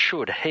moment.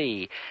 Should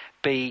he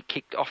be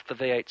kicked off the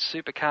V8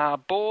 Supercar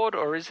board,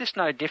 or is this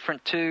no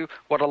different to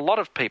what a lot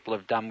of people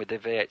have done with their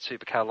V8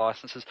 Supercar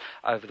licences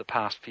over the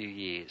past few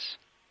years?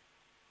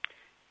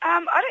 I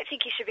don't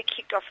think he should be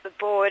kicked off the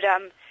board.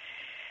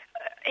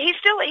 He's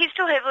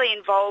still heavily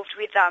involved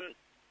with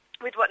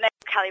what now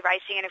Cali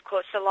Racing, and of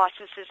course the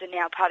licences are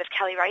now part of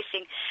Cali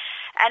Racing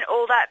and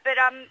all that. But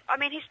I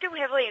mean, he's still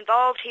heavily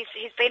involved.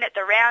 He's been at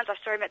the rounds. I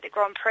saw him at the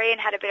Grand Prix and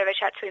had a bit of a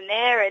chat to him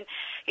there, and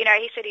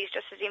he said he's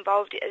just as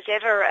involved as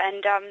ever.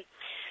 And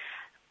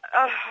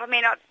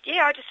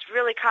I just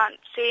really can't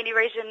see any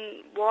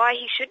reason why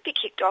he should be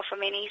kicked off. I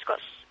mean, he's got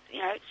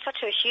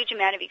such a huge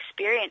amount of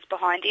experience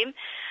behind him.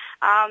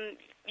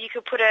 You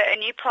could put a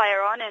new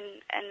player on and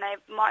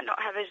they might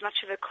not have as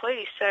much of a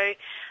clue. So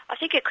I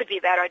think it could be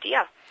a bad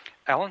idea.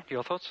 Alan,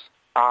 your thoughts?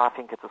 I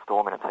think it's a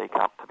storm in a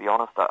teacup, to be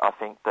honest. I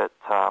think that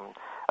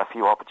a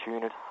few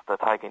opportunists are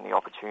taking the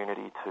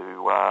opportunity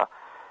to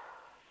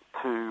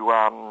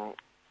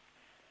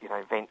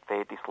vent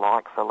their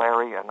dislike for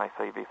Larry, and they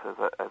see this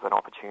as an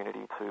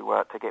opportunity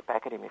to get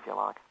back at him, if you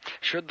like.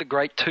 Should the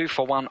great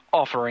 2-for-1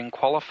 offer in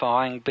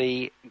qualifying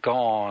be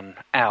gone,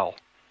 Al?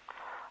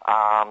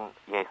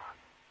 Yes.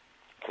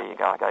 There you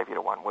go. I gave you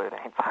the one-word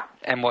answer.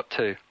 And what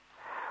two?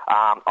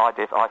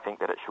 I think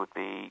that it should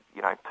be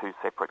 2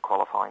 separate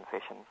qualifying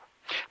sessions.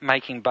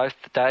 Making both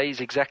the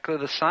days exactly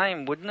the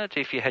same, wouldn't it?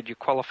 If you had your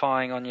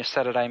qualifying on your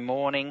Saturday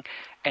morning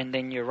and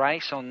then your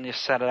race on your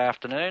Saturday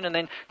afternoon, and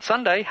then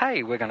Sunday,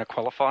 hey, we're going to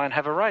qualify and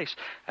have a race,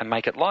 and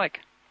make it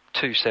like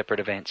 2 separate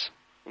events.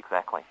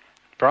 Exactly.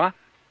 Brian?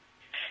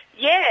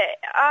 Yeah,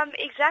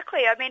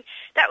 exactly. I mean,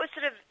 that was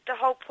sort of the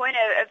whole point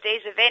of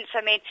these events.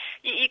 I mean,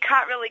 you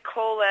can't really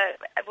call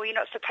you're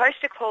not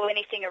supposed to call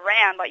anything a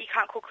round. Like, you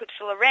can't call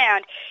Clipsal a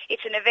round.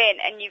 It's an event,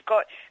 and you've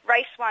got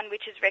race 1,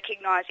 which is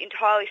recognised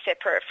entirely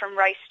separate from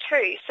race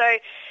 2. So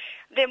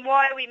then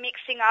why are we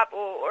mixing up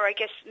or I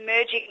guess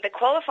merging the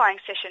qualifying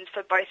sessions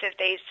for both of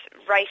these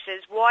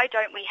races? Why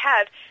don't we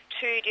have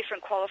 2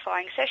 different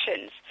qualifying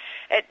sessions?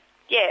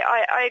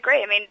 I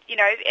agree. I mean,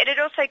 and it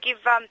also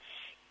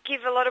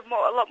give a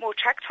lot more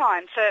track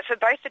time for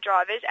both the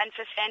drivers and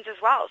for fans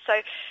as well.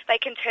 So they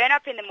can turn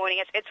up in the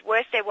morning. It's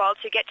worth their while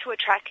to get to a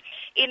track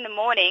in the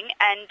morning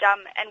and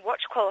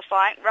watch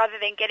qualifying rather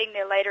than getting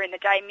there later in the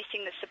day,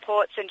 missing the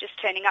supports and just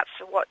turning up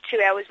for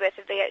 2 hours worth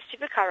of V8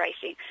 Supercar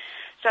racing.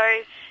 So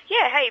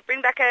yeah, hey,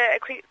 bring back a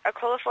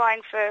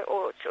qualifying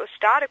or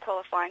start a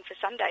qualifying for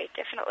Sunday,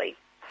 definitely.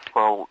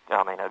 Well,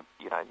 I mean,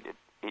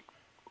 it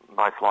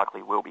most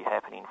likely will be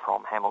happening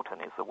from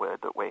Hamilton is the word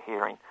that we're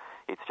hearing.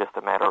 It's just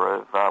a matter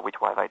of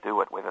which way they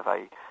do it, whether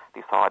they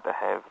decide to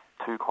have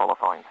 2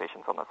 qualifying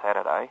sessions on the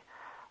Saturday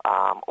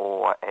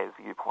or, as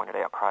you pointed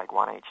out, Craig,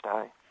 1 each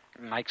day.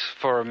 It makes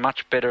for a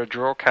much better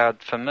draw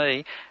card for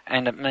me,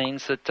 and it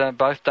means that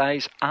both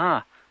days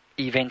are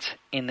events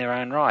in their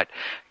own right.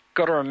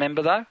 Got to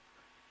remember, though,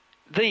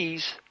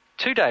 these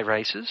 2-day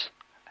races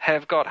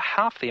have got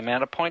half the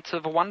amount of points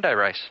of a 1-day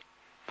race.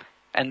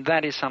 And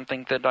that is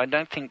something that I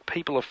don't think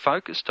people have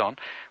focused on.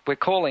 We're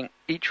calling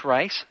each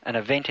race an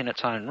event in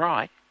its own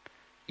right,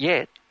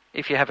 yet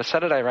if you have a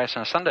Saturday race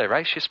and a Sunday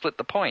race, you split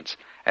the points,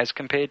 as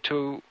compared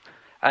to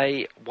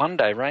a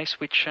one-day race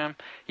which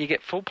you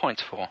get full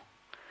points for.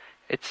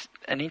 It's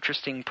an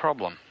interesting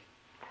problem.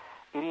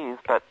 It is,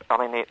 but I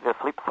mean the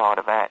flip side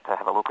of that, to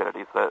have a look at it,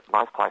 is that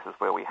most places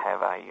where we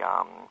have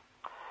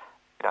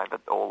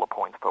all the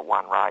points for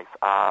one race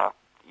are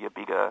your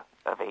bigger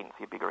events,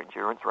 your bigger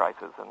endurance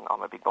races, and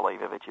I'm a big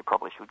believer that you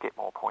probably should get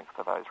more points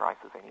for those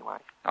races anyway.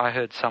 I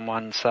heard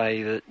someone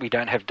say that we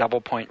don't have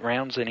double point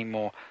rounds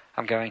anymore.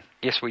 I'm going,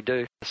 yes we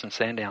do. Listen,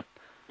 Sandown.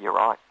 You're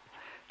right.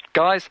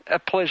 Guys, a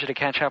pleasure to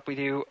catch up with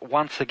you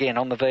once again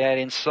on the V8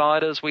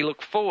 Insiders. We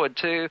look forward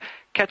to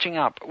catching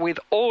up with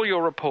all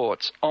your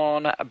reports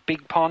on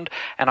Big Pond,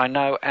 and I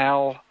know,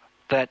 Al,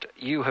 that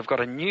you have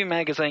got a new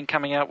magazine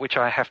coming out which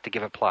I have to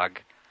give a plug.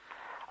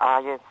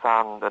 Yes,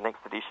 the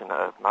next edition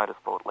of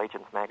Motorsport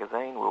Legends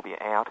magazine will be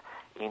out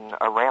in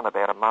around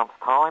about a month's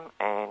time,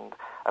 and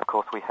of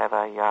course we have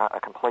a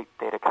complete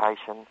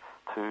dedication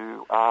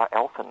to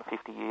Alphin,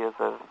 50 years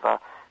of the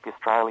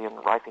Australian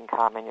racing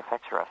car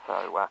manufacturer,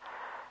 so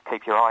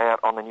keep your eye out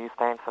on the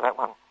newsstand for that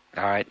one.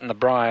 All right, and the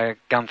Briar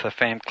Gunther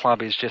fan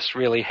club is just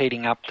really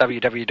heating up.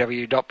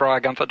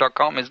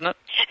 www.briargunther.com, isn't it?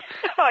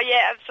 Oh,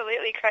 yeah,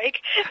 absolutely, Craig.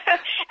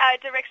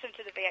 Directs them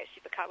to the V8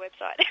 Supercar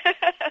website.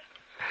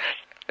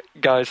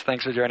 Guys,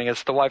 thanks for joining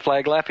us. The White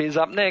Flag Lap is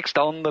up next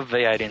on the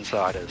V8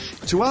 Insiders.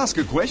 To ask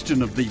a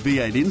question of the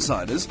V8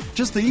 Insiders,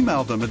 just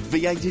email them at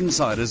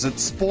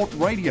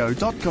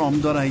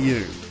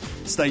v8insiders@sportradio.com.au.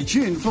 Stay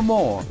tuned for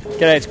more.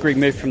 G'day, it's Greg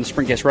Murphy from the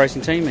Sprintcast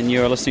Racing Team, and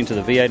you are listening to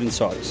the V8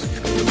 Insiders.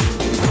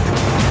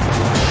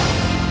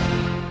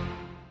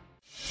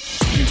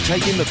 You've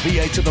taken the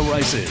V8 to the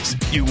races.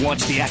 You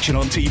watch the action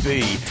on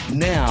TV.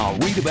 Now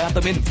read about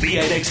them in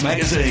V8X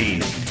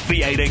Magazine.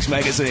 V8X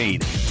Magazine,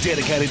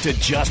 dedicated to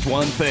just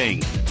one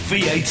thing,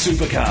 V8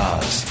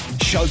 Supercars.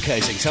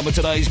 Showcasing some of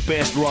today's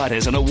best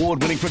writers and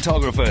award-winning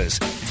photographers,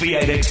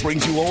 V8X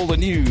brings you all the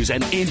news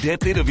and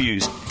in-depth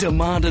interviews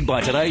demanded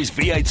by today's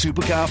V8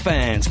 Supercar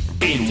fans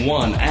in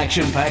one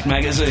action-packed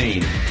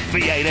magazine.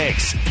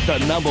 V8X, the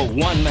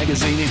 #1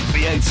 magazine in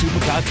V8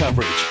 Supercar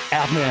coverage.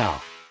 Out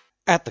now.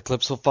 At the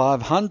Clipsal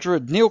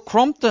 500, Neil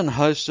Crompton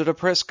hosted a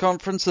press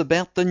conference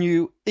about the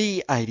new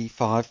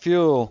E85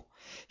 fuel.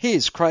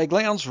 Here's Craig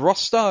Lowndes,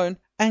 Ross Stone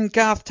and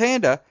Garth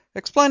Tander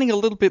explaining a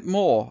little bit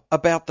more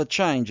about the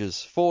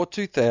changes for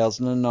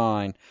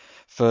 2009.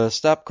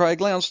 First up,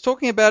 Craig Lowndes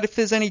talking about if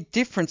there's any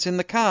difference in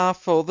the car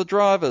for the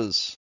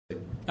drivers.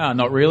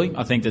 Not really.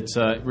 I think that's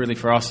really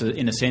for us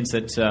in a sense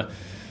that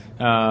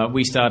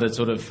we started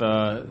sort of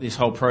this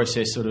whole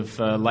process sort of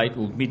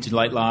mid to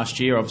late last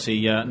year,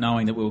 obviously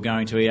knowing that we were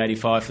going to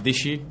E85 for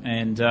this year,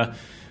 and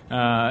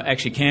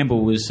actually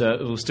Campbell was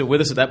still with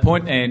us at that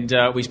point, and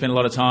we spent a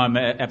lot of time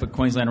up at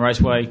Queensland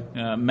Raceway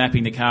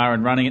mapping the car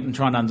and running it and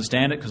trying to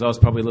understand it, because I was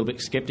probably a little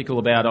bit sceptical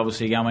about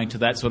obviously going to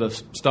that sort of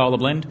style of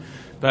blend.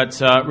 But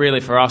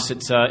really for us,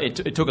 it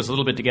took us a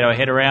little bit to get our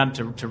head around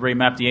to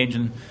remap the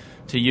engine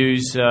to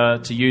use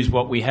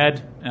what we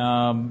had.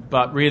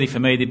 But really for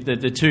me,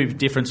 the two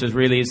differences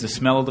really is the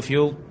smell of the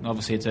fuel.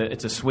 Obviously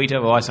it's a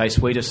sweeter, well I say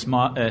sweeter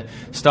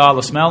style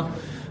of smell.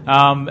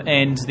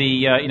 And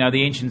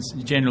the engine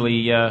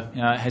generally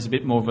has a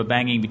bit more of a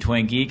banging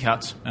between gear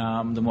cuts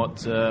than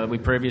what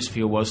with previous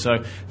fuel was.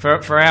 So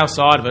for our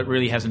side of it,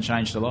 really hasn't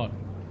changed a lot.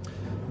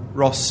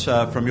 Ross,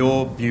 from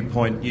your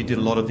viewpoint, you did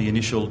a lot of the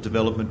initial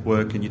development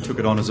work and you took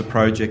it on as a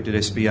project at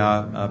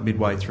SBR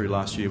midway through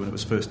last year when it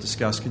was first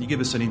discussed. Can you give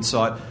us an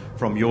insight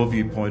from your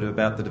viewpoint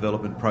about the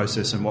development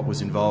process and what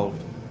was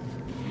involved?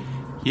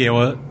 Yeah,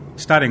 well,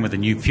 starting with the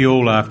new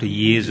fuel after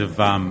years of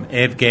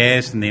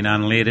avgas and then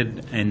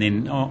unleaded and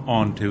then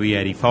on to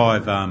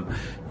E85,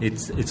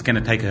 it's going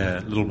to take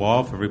a little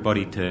while for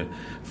everybody to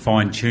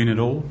fine-tune it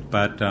all,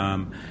 but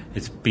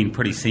it's been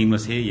pretty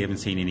seamless here. You haven't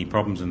seen any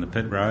problems in the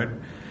pit road.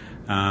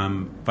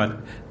 But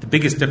the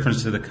biggest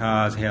difference to the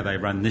cars, how they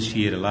run this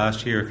year to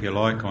last year, if you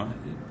like,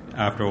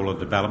 after all of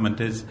the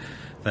development is,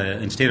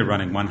 instead of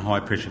running one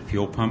high-pressure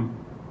fuel pump,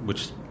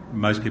 which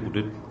most people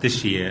did,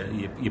 this year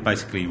you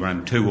basically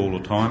run two all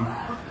the time.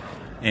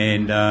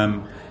 And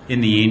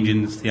in the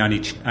engines, the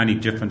only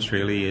difference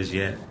really is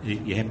you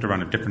have to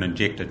run a different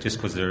injector just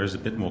because there is a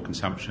bit more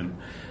consumption.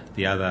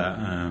 The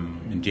other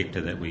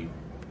injector that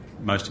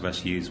most of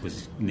us use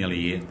was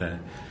nearly at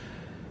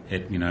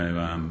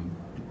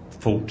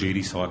full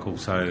duty cycle,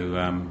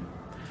 so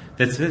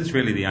that's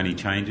really the only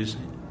changes.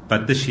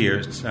 But this year,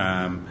 it's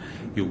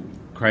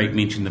Craig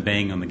mentioned the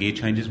bang on the gear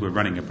changes. We're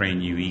running a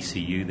brand new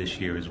ECU this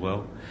year as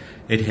well.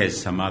 It has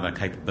some other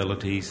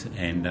capabilities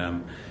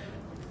and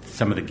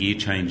some of the gear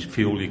change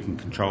fuel you can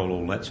control,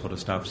 all that sort of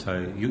stuff.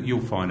 So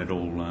you'll find it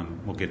all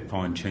will get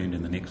fine tuned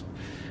in the next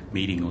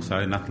meeting or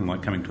so. Nothing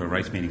like coming to a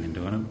race meeting and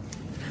doing it.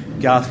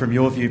 Garth, from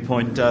your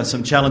viewpoint,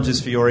 some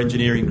challenges for your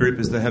engineering group,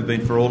 as there have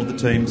been for all of the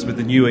teams, with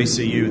the new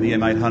ECU, the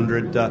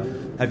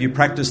M800. Have you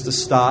practiced the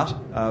start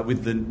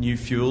with the new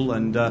fuel?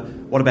 And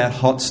what about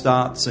hot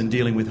starts and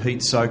dealing with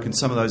heat soak and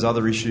some of those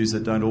other issues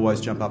that don't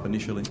always jump up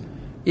initially?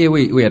 Yeah,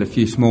 we had a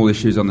few small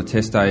issues on the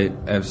test day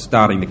of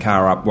starting the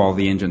car up while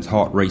the engine's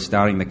hot,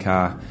 restarting the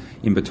car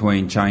in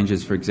between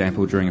changes, for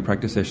example, during a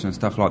practice session and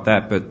stuff like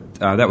that. But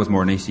that was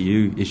more an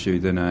ECU issue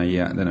than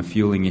a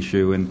fuelling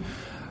issue. And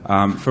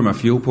from a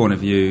fuel point of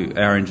view,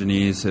 our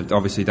engineers have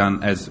obviously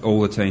done, as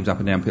all the teams up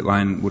and down pit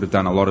lane would have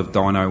done, a lot of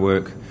dyno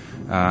work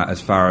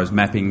as far as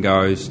mapping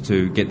goes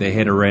to get their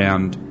head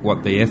around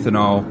what the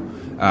ethanol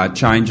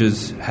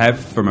changes have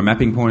from a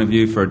mapping point of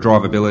view for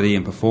drivability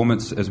and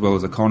performance as well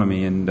as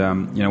economy. And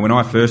when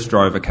I first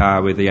drove a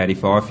car with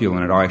E85 fuel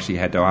in it, I actually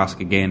had to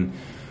ask again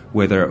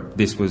whether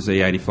this was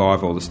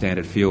E85 or the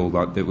standard fuel.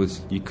 Like,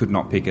 you could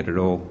not pick it at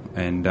all.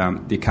 And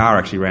the car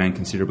actually ran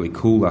considerably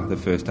cooler the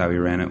first day we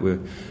ran it. We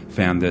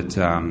found that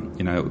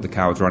the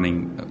car was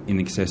running in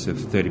excess of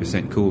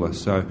 30% cooler.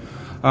 So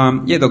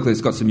look,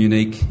 it's got some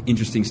unique,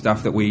 interesting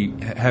stuff that we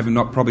have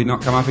probably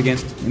not come up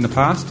against in the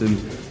past, and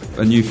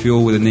a new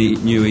fuel with a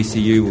new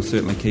ECU will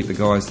certainly keep the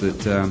guys that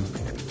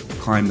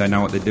claim they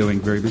know what they're doing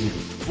very busy.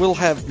 We'll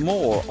have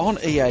more on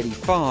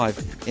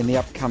E85 in the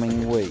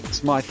upcoming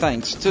weeks. My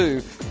thanks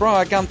to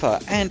Briar Gunther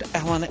and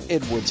Alan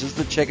Edwards as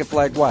the checker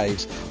flag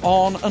waves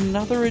on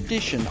another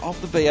edition of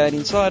the V8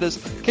 Insiders.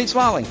 Keep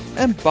smiling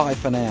and bye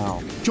for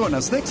now. Join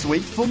us next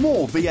week for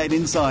more V8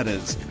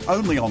 Insiders,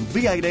 only on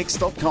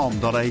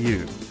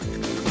v8x.com.au.